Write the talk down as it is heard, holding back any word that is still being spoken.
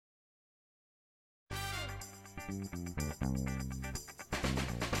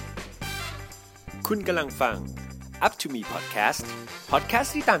คุณกำลังฟัง Up to Me Podcast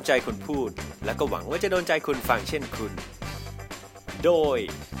ที่ตามใจคนพูดและก็หวังว่าจะโดนใจคนฟังเช่นคุณโดย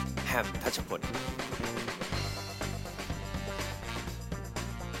แฮมทัชพล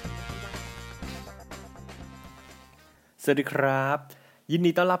สวัสดีครับยิน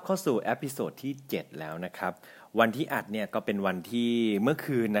ดีต้อนรับเข้าสู่เอพิโซดที่7แล้วนะครับวันที่อัดเนี่ยก็เป็นวันที่เมื่อ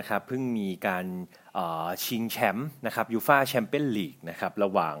คืนนะครับเพิ่งมีการชิงแชมป์นะครับยูฟ่าแชมเปี้ยนลีกนะครับร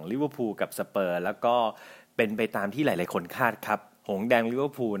ะหว่างลิเวอร์พูลกับสเปอร์แล้วก็เป็นไปตามที่หลายๆคนคาดครับหงส์แดงลิเวอ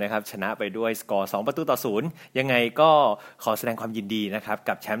ร์พูลนะครับชนะไปด้วยสกอร์2-0ยังไงก็ขอแสดงความยินดีนะครับ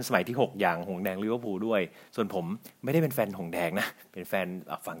กับแชมป์สมัยที่6อย่างหงส์แดงลิเวอร์พูลด้วยส่วนผมไม่ได้เป็นแฟนหงส์แดงนะเป็นแฟน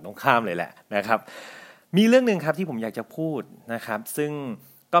ฝั่งตรงข้ามเลยแหละนะครับมีเรื่องนึงครับที่ผมอยากจะพูดนะครับซึ่ง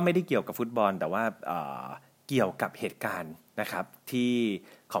ก็ไม่ได้เกี่ยวกับฟุตบอลแต่ว่าเกี่ยวกับเหตุการณ์นะครับที่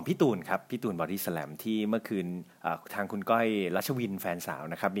ของพี่ตูนครับพี่ตูนบอดี้สแลมที่เมื่อคืนทางคุณก้อยรัชวินแฟนสาว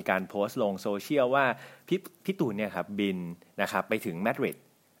นะครับมีการโพสต์ลงโซเชียลว่าพี่ตูนเนี่ยครับบินนะครับไปถึงมาดริด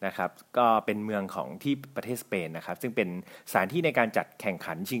นะครับก็เป็นเมืองของที่ประเทศสเปนนะครับซึ่งเป็นสถานที่ในการจัดแข่ง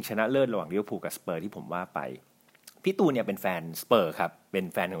ขันชิงชนะเลิศระหว่างลิเวอร์พูลกับสเปอร์ที่ผมว่าไปพี่ตูนเนี่ยเป็นแฟนสเปอร์ครับเป็น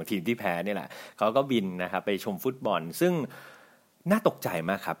แฟนของทีมที่แพ้นี่แหละเขาก็บินนะครับไปชมฟุตบอลซึ่งน่าตกใจ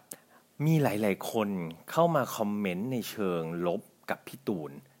มากครับมีหลายๆคนเข้ามาคอมเมนต์ในเชิงลบกับพี่ตู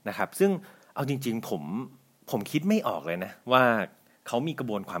นนะครับซึ่งเอาจริงๆผมคิดไม่ออกเลยนะว่าเขามีกระ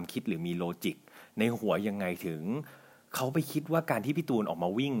บวนความคิดหรือมีโลจิกในหัวยังไงถึงเขาไปคิดว่าการที่พี่ตูนออกมา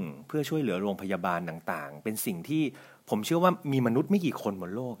วิ่งเพื่อช่วยเหลือโรงพยาบาลต่างๆเป็นสิ่งที่ผมเชื่อว่ามีมนุษย์ไม่กี่คนบ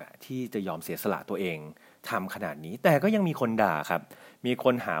นโลกอ่ะที่จะยอมเสียสละตัวเองทำขนาดนี้แต่ก็ยังมีคนด่าครับมีค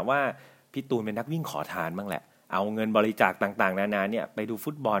นหาว่าพี่ตูนเป็นนักวิ่งขอทานบ้างแหละเอาเงินบริจาคต่างๆนานาเนี่ยไปดู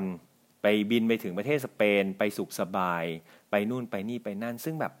ฟุตบอลไปบินไปถึงประเทศสเปนไปสุขสบายไปนู่นไปนี่ไปนั่น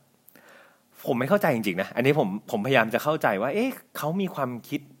ซึ่งแบบผมไม่เข้าใจจริงๆนะอันนี้ผมพยายามจะเข้าใจว่าเอ๊ะเขามีความ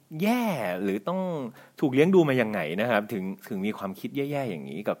คิดแย่หรือต้องถูกเลี้ยงดูมายังไงนะครับถึงมีความคิดแย่ๆอย่าง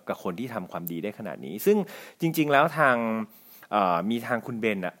นี้กับคนที่ทำความดีได้ขนาดนี้ซึ่งจริงๆแล้วทางมีทางคุณเบ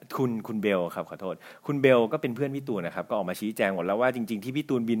นอ่ะคุณเบลครับขอโทษคุณเบลก็เป็นเพื่อนพี่ตูนนะครับก็ออกมาชี้แจงหมดแล้วว่าจริงๆที่พี่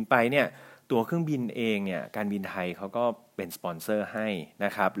ตูนบินไปเนี่ยตั๋วเครื่องบินเองเนี่ยการบินไทยเขาก็เป็นสปอนเซอร์ให้น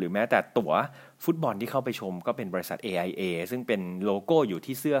ะครับหรือแม้แต่ตั๋วฟุตบอลที่เข้าไปชมก็เป็นบริษัท AIA ซึ่งเป็นโลโก้อยู่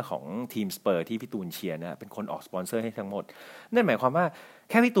ที่เสื้อของทีมสเปอร์ที่พี่ตูนเชียร์นะเป็นคนออกสปอนเซอร์ให้ทั้งหมดนั่นหมายความว่า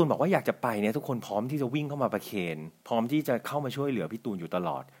แค่พี่ตูนบอกว่าอยากจะไปเนี่ยทุกคนพร้อมที่จะวิ่งเข้ามาประเคนพร้อมที่จะเข้ามาช่วยเหลือพี่ตูนอยู่ตล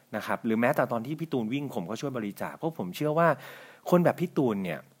อดนะครับหรือแม้แต่ตอนที่พี่ตูนวิ่งผมก็ช่วยบริจาคเพราะผมเชื่อว่าคนแบบพี่ตูนเ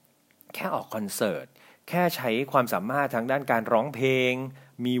นี่ยแค่ออกคอนเสิร์ตแค่ใช้ความสามารถทางด้านการร้องเพลง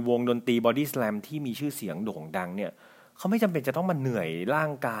มีวงดนตรีบอดี้สแลมที่มีชื่อเสียงโด่งดังเนี่ยเขาไม่จำเป็นจะต้องมาเหนื่อยร่า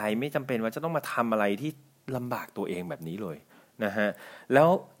งกายไม่จำเป็นว่าจะต้องมาทำอะไรที่ลำบากตัวเองแบบนี้เลยนะฮะแล้ว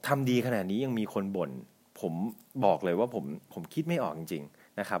ทำดีขนาดนี้ยังมีคนบ่นผมบอกเลยว่าผมคิดไม่ออกจริง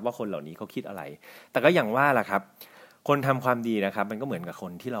ๆนะครับว่าคนเหล่านี้เขาคิดอะไรแต่ก็อย่างว่าล่ะครับคนทำความดีนะครับมันก็เหมือนกับค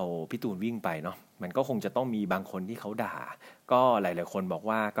นที่เราพี่ตูนวิ่งไปเนาะมันก็คงจะต้องมีบางคนที่เขาด่าก็หลายๆคนบอก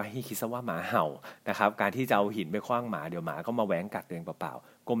ว่าก็ให้คิดซะว่าหมาเห่านะครับการที่จะเอาหินไปขว้างหมาเดี๋ยวหมาก็มาแหวงกัดตัวเองเปล่า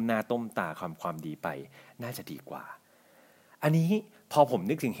ๆก้มหน้าต้มตาความดีไปน่าจะดีกว่าอันนี้พอผม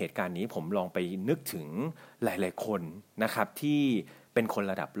นึกถึงเหตุการณ์นี้ผมลองไปนึกถึงหลายๆคนนะครับที่เป็นคน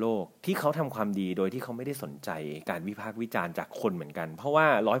ระดับโลกที่เขาทำความดีโดยที่เขาไม่ได้สนใจการวิพากษ์วิจารณ์จากคนเหมือนกันเพราะว่า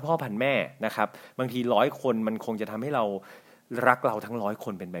100 พ่อพันแม่นะครับบางที100 คนมันคงจะทำให้เรารักเราทั้ง100 ค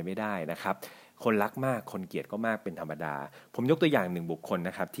นเป็นไปไม่ได้นะครับคนรักมากคนเกลียดก็มากเป็นธรรมดาผมยกตัวอย่างหนึ่งบุคคล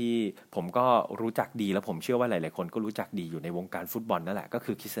นะครับที่ผมก็รู้จักดีแล้วผมเชื่อว่าหลายๆคนก็รู้จักดีอยู่ในวงการฟุตบอลนั่นแหละก็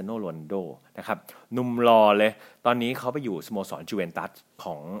คือคริสเตียโนโรนัลโดนะครับหนุ่มหล่อเลยตอนนี้เขาไปอยู่สโมสรจูเวนตัสข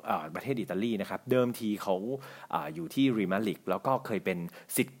องประเทศอิตาลีนะครับเดิมทีเขาอยู่ที่รีมาลิกแล้วก็เคยเป็น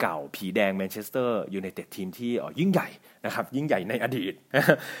ศิษย์เก่าผีแดงแมนเชสเตอร์ยูไนเต็ดทีมที่ยิ่งใหญ่นะครับยิ่งใหญ่ในอดีต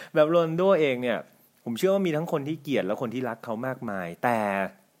แบบโรนัลโดเองเนี่ยผมเชื่อว่ามีทั้งคนที่เกลียดและคนที่รักเขามากมายแต่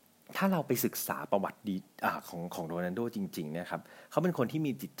ถ้าเราไปศึกษาประวัติดีของโรนัลโดจริงๆนะครับเขาเป็นคนที่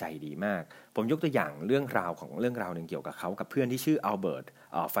มีจิตใจดีมากผมยกตัวอย่างเรื่องราวหนึ่งเกี่ยวกับเขากับเพื่อนที่ชื่ออัลเบิร์ต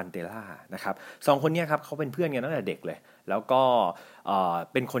ฟันเตล่านะครับ2 คนนี้ครับเขาเป็นเพื่อนกันตั้งแต่เด็กเลยแล้วก็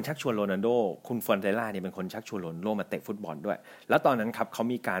เป็นคนชักชวนโรนัลโดคุณฟันเตล่าเนี่ยเป็นคนชักชวนโรนัลโดมาเตะฟุตบอลด้วยแล้วตอนนั้นครับเขา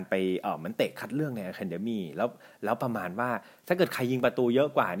มีการไปเหมือนเตะคัดเลือกในอะคาเดมี่แล้วประมาณว่าถ้าเกิดใครยิงประตูเยอะ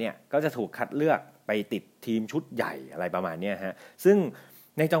กว่าเนี่ยก็จะถูกคัดเลือกไปติดทีมชุดใหญ่อะไรประมาณนี้ฮะซึ่ง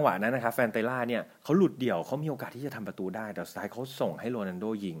ในจังหวะนั้นนะครับแฟนเตล่าเนี่ยเขาหลุดเดี่ยวเขามีโอกาสที่จะทำประตูได้แต่สุดท้ายเขาส่งให้โรนัลโด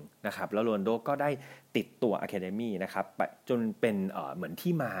ยิงนะครับแล้วโรนัลโดก็ได้ติดตัวอะคาเดมี่นะครับจนเป็นเหมือน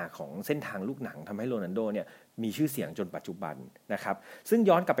ที่มาของเส้นทางลูกหนังทำให้โรนัลโดเนี่ย มีชื่อเสียงจนปัจจุบันนะครับซึ่ง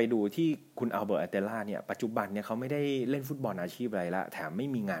ย้อนกลับไปดูที่คุณอัลเบิร์ต อัลเตล่าเนี่ยปัจจุบันเนี่ยเขาไม่ได้เล่นฟุตบอลอาชีพอะไรละแถมไม่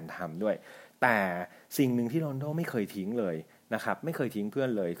มีงานทำด้วยแต่สิ่งหนึ่งที่โรนัลโดไม่เคยทิ้งเลยนะครับไม่เคยทิ้งเพื่อน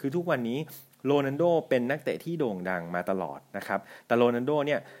เลยคือทุกวันนี้โรนัลโดเป็นนักเตะที่โด่งดังมาตลอดนะครับแต่โรนัลโดเ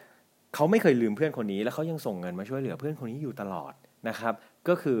นี่ยเขาไม่เคยลืมเพื่อนคนนี้แล้วเขายังส่งเงินมาช่วยเหลือเพื่อนคนนี้อยู่ตลอดนะครับ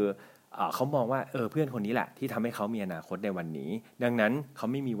ก็คือเขามองว่าเพื่อนคนนี้แหละที่ทำให้เขามีอนาคตในวันนี้ดังนั้นเขา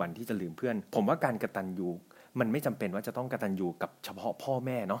ไม่มีวันที่จะลืมเพื่อนผมว่าการกตัญญูมันไม่จำเป็นว่าจะต้องกตัญญูกับเฉพาะพ่อแ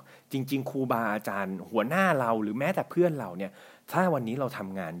ม่เนาะจริงๆครูบาอาจารย์หัวหน้าเราหรือแม้แต่เพื่อนเราเนี่ยถ้าวันนี้เราท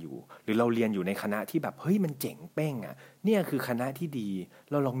ำงานอยู่หรือเราเรียนอยู่ในคณะที่แบบเฮ้ยมันเจ๋งเป้งอ่ะเนี่ยคือคณะที่ดี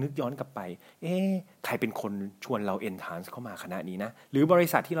เราลองนึกย้อนกลับไปใครเป็นคนชวนเรา entrance เข้ามาคณะนี้นะหรือบริ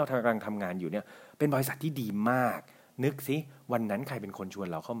ษัทที่เรากำลังทำงานอยู่เนี่ยเป็นบริษัทที่ดีมากนึกสิวันนั้นใครเป็นคนชวน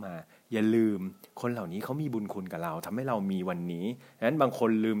เราเข้ามาอย่าลืมคนเหล่านี้เขามีบุญคุณกับเราทำให้เรามีวันนี้งั้นบางคน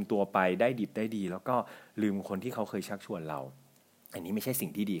ลืมตัวไปได้ดิบได้ดีแล้วก็ลืมคนที่เขาเคยชักชวนเราอันนี้ไม่ใช่สิ่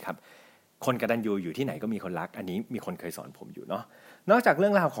งที่ดีครับคนกตัญญูอยู่ที่ไหนก็มีคนรักอันนี้มีคนเคยสอนผมอยู่เนาะนอกจากเรื่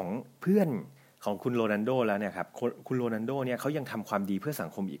องราวของเพื่อนของคุณโรนัลโดแล้วเนี่ยครับคุณโรนัลโดเนี่ยเขายังทำความดีเพื่อสัง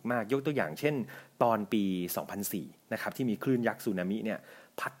คมอีกมากยกตัวอย่างเช่นตอนปี 2004 นะครับที่มีคลื่นยักษ์สึนามิเนี่ย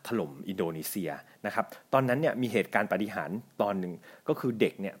พัดถล่มอินโดนีเซียนะครับตอนนั้นเนี่ยมีเหตุการณ์ปาฏิหาริย์ตอนหนึ่งก็คือเด็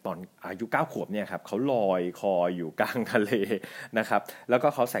กเนี่ยตอนอายุ9 ขวบเนี่ยครับเขาลอยคออยู่กลางทะเลนะครับแล้วก็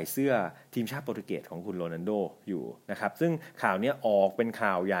เขาใส่เสื้อทีมชาติโปรตุเกสของคุณโรนัลโดอยู่นะครับซึ่งข่าวนี้ออกเป็นข่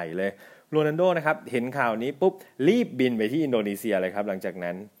าวใหญ่เลยโรนัลโดนะครับเห็นข่าวนี้ปุ๊บรีบบินไปที่อินโดนีเซียเลยครับหลังจาก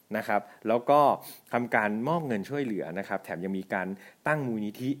นั้นนะครับแล้วก็ทำการมอบเงินช่วยเหลือนะครับแถมยังมีการตั้งมูล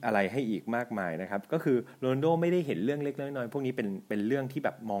นิธิอะไรให้อีกมากมายนะครับก็คือโรนัลโดไม่ได้เห็นเรื่องเล็กน้อยพวกนี้เป็นเรื่องที่แบ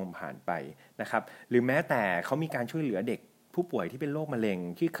บมองผ่านไปนะครับหรือแม้แต่เขามีการช่วยเหลือเด็กผู้ป่วยที่เป็นโรคมะเร็ง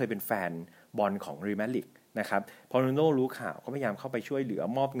ที่เคยเป็นแฟนบอลของเรอัลมาดริดนะครับพอโรนัลโดรู้ข่าวก็พยายามเข้าไปช่วยเหลือ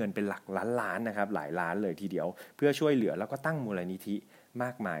มอบเงินเป็นหลักล้านนะครับหลายล้านเลยทีเดียวเพื่อช่วยเหลือแล้วก็ตั้งมูลนิธิม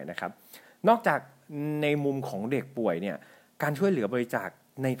ากมายนะครับนอกจากในมุมของเด็กป่วยเนี่ยการช่วยเหลือบริจาค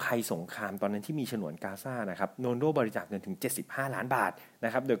ในภัยสงครามตอนนั้นที่มีฉนวนกาซานะครับโรนัลโดบริจาคเงินถึง75 ล้านบาทน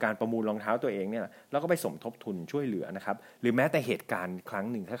ะครับโดยการประมูลรองเท้าตัวเองเนี่ยแล้วก็ไปสมทบทุนช่วยเหลือนะครับหรือแม้แต่เหตุการณ์ครั้ง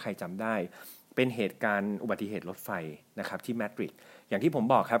หนึ่งถ้าใครจำได้เป็นเหตุการณ์อุบัติเหตุรถไฟนะครับที่มาดริดอย่างที่ผม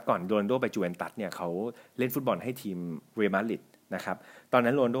บอกครับก่อนโรนัลโดไปจูเวนตัสเนี่ยเขาเล่นฟุตบอลให้ทีมเรอัลมาดริดนะครับตอน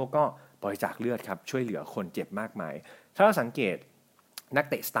นั้นโรนัลโดก็บริจาคเลือดครับช่วยเหลือคนเจ็บมากมายถ้าเราสังเกตนัก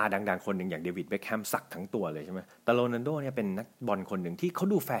เตะสตาร์ดังๆคนหนึ่งอย่างเดวิดเบ็คแฮมสักทั้งตัวเลยใช่ไหมแต่โรนัลโดเนี่ยเป็นนักบอลคนหนึ่งที่เขา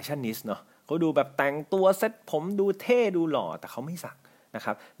ดูแฟชั่นนิสต์เนาะเขาดูแบบแต่งตัวเซ็ตผมดูเท่ดูหล่อแต่เขาไม่สักนะค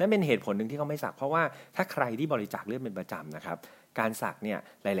รับนั่นเป็นเหตุผลหนึ่งที่เขาไม่สักเพราะว่าถ้าใครที่บริจาคเลือดเป็นประจำนะครับการสักเนี่ย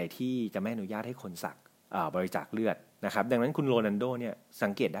หลายๆที่จะไม่อนุญาตให้คนสักบริจาคเลือดนะครับดังนั้นคุณโรนัลโดเนี่ยสั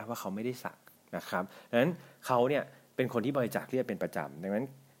งเกตได้ว่าเขาไม่ได้สักนะครับดังนั้นเขาเนี่ยเป็นคนที่บริจาคเลือดเป็นประจำดังนั้น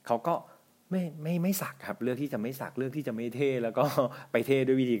เขาก็ไม่สักครับเลือกที่จะไม่สักเลือกที่จะไม่เท่แล้วก็ไปเท่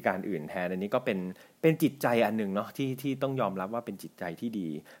ด้วยวิธีการอื่นแทนอันนี้ก็เป็นจิตใจอันหนึ่งเนาะที่ต้องยอมรับว่าเป็นจิตใจที่ดี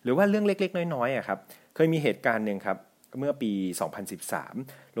หรือว่าเรื่องเล็กๆน้อยๆครับเคยมีเหตุการณ์หนึ่งครับเมื่อปี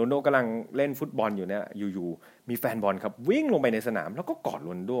 2013 โรนัลโดกำลังเล่นฟุตบอลอยู่เนี่ยอยู่ๆมีแฟนบอลครับวิ่งลงไปในสนามแล้วก็กอดโร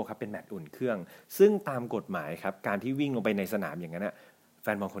นัลโดครับเป็นแมตช์อุ่นเครื่องซึ่งตามกฎหมายครับการที่วิ่งลงไปในสนามอย่างนั้นแฟ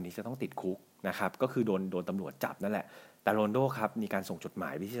นบอลคนนี้จะต้องติดคุกนะครับก็คือโดนตำรวจจับนั่นแหละแต่โรนัลโดครับมีการส่งจดหมา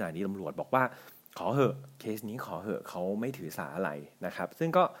ยไปที่สถานีตำรวจบอกว่าขอเหอะเคสนี้ขอเหอะเขาไม่ถือสาอะไรนะครับซึ่ง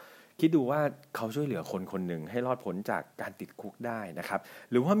ก็คิดดูว่าเขาช่วยเหลือคนหนึ่งให้รอดพ้นจากการติดคุกได้นะครับ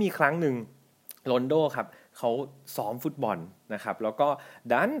หรือว่ามีครั้งหนึ่งโรนัลโดครับเขาซ้อมฟุตบอลนะครับแล้วก็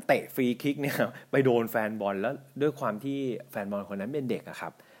ดันเตะฟรีคิกเนี่ยไปโดนแฟนบอลแล้วด้วยความที่แฟนบอลคนนั้นเป็นเด็กอะค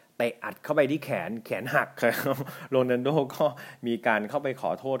รับเตะอัดเข้าไปที่แขนหักครับโรนัลโดก็มีการเข้าไปขอ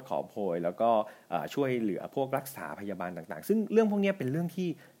โทษขอโพยแล้วก็ช่วยเหลือพวกรักษาพยาบาลต่างๆซึ่งเรื่องพวกนี้เป็นเรื่องที่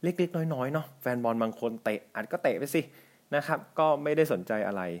เล็กๆน้อยๆเนาะแฟนบอลบางคนเตะอัดก็เตะไปสินะครับก็ไม่ได้สนใจ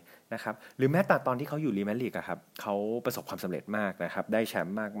อะไรนะครับหรือแม้แต่ตอนที่เขาอยู่รีแมดริดอะครับเขาประสบความสำเร็จมากนะครับได้แชม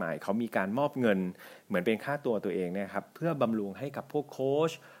ป์มากมายเขามีการมอบเงินเหมือนเป็นค่าตัวเองนะครับเพื่อบำรุงให้กับพวกโค้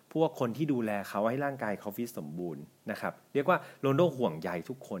ชพวกคนที่ดูแลเขาให้ร่างกายเขาฟิตสมบูรณ์นะครับเรียกว่าโรนัลโดห่วงใย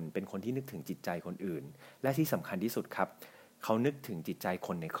ทุกคนเป็นคนที่นึกถึงจิตใจคนอื่นและที่สำคัญที่สุดครับเขานึกถึงจิตใจค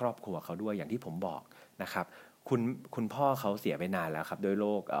นในครอบครัวเขาด้วยอย่างที่ผมบอกนะครับคุณพ่อเขาเสียไปนานแล้วครับด้วยโร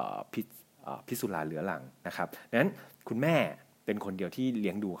คพิษสุราเรื้อรังนะครับดังนั้นคุณแม่เป็นคนเดียวที่เ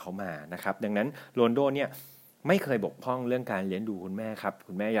ลี้ยงดูเขามานะครับดังนั้นโรนัลโดเนี่ยไม่เคยบกพร่องเรื่องการเลี้ยงดูคุณแม่ครับ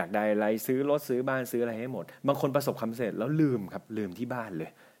คุณแม่อยากได้อะไรซื้อรถซื้อบ้านซื้ออะไรให้หมดบางคนประสบความสำเร็จแล้วลืมที่บ้านเล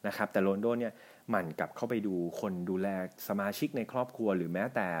ยนะครับแต่โรนัลโดเนี่ยหมั่นกลับเข้าไปดูคนดูแลสมาชิกในครอบครัวหรือแม้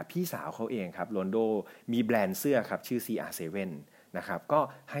แต่พี่สาวเขาเองครับโรนัลโดมีแบรนด์เสื้อครับชื่อ CR7 นะครับก็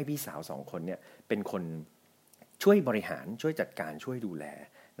ให้พี่สาว2 คนเนี่ยเป็นคนช่วยบริหารช่วยจัดการช่วยดูแล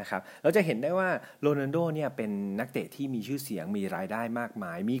นะครับเราจะเห็นได้ว่าโรนัลโดเนี่ยเป็นนักเตะที่มีชื่อเสียงมีรายได้มากม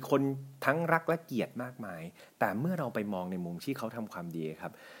ายมีคนทั้งรักและเกลียดมากมายแต่เมื่อเราไปมองในมุมที่เขาทำความดีครั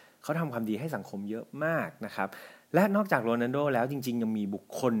บเขาทำความดีให้สังคมเยอะมากนะครับและนอกจากโรนัลโดแล้วจริงๆยังมีบุค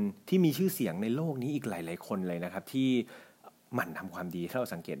คลที่มีชื่อเสียงในโลกนี้อีกหลายๆคนเลยนะครับที่หมั่นทำความดีถ้าเรา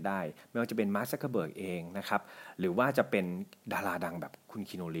สังเกตได้ไม่ว่าจะเป็นมาร์ค ซักเคอร์เบิร์กเองนะครับหรือว่าจะเป็นดาราดังแบบคุณ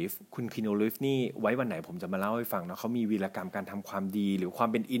คีโนลีฟนี่ไว้วันไหนผมจะมาเล่าให้ฟังเนาะเขามีวีรกรรมการทำความดีหรือความ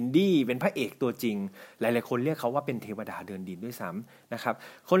เป็นอินดี้เป็นพระเอกตัวจริงหลายๆคนเรียกเขาว่าเป็นเทวดาเดินดินด้วยซ้ำนะครับ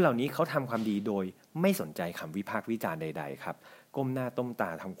คนเหล่านี้เขาทำความดีโดยไม่สนใจคำวิพากษ์วิจารณ์ใดๆครับก้มหน้าต้มตา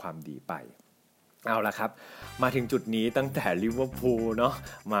ทำความดีไปเอาละครับมาถึงจุดนี้ตั้งแต่ลิเวอร์พูลเนาะ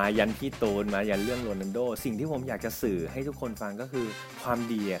มายันพี่ตูนมายันเรื่องโรนัลโดสิ่งที่ผมอยากจะสื่อให้ทุกคนฟังก็คือความ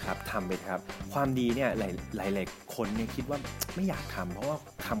ดีครับทำไปครับความดีเนี่ยหลายคนเนี่ยคิดว่าไม่อยากทำเพราะว่า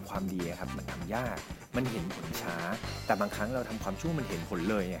ทำความดีครับมันทำยากมันเห็นผลช้าแต่บางครั้งเราทำความชั่วมันเห็นผล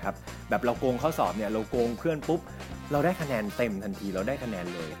เลยครับแบบเราโกงข้อสอบเนี่ยเราโกงเพื่อนปุ๊บเราได้คะแนนเต็มทันทีเราได้คะแนน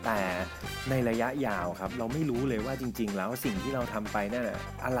เลยแต่ในระยะยาวครับเราไม่รู้เลยว่าจริงๆแล้วสิ่งที่เราทำไปนั่น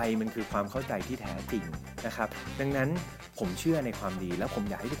อะไรมันคือความเข้าใจที่แท้จริงนะครับดังนั้นผมเชื่อในความดีแล้วผม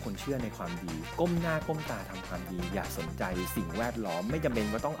อยากให้ทุกคนเชื่อในความดีก้มหน้าก้มตาทำความดีอย่าสนใจสิ่งแวดล้อมไม่จำเป็น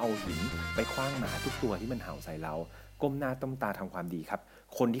ว่าต้องเอาหินไปขว้างหมาทุกตัวที่มันเห่าใส่เราก้มหน้าก้มตาทำความดีครับ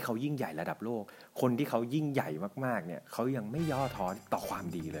คนที่เขายิ่งใหญ่ระดับโลกคนที่เขายิ่งใหญ่มากๆเนี่ยเขายังไม่ย่อท้อต่อความ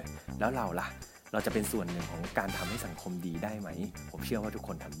ดีเลยแล้วเราล่ะเราจะเป็นส่วนหนึ่งของการทำให้สังคมดีได้ไหมผมเชื่อว่าทุกค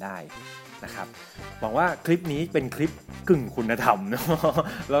นทำได้นะครับหวังว่าคลิปนี้เป็นคลิปกึ่งคุณธรรมเนาะ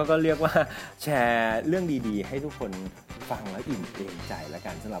แล้วก็เรียกว่าแชร์เรื่องดีๆให้ทุกคนฟังแล้วอิ่มเอมใจแล้ว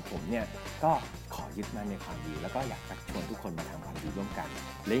กันสำหรับผมเนี่ยก็ขอยึดมั่นในความดีแล้วก็อยากชักชวนทุกคนมาทำความดีร่วมกัน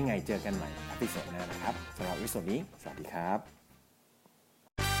และยังไงเจอกันใหม่ในตอนหน้านะครับสำหรับวิดีโอนี้สวัสดีครับ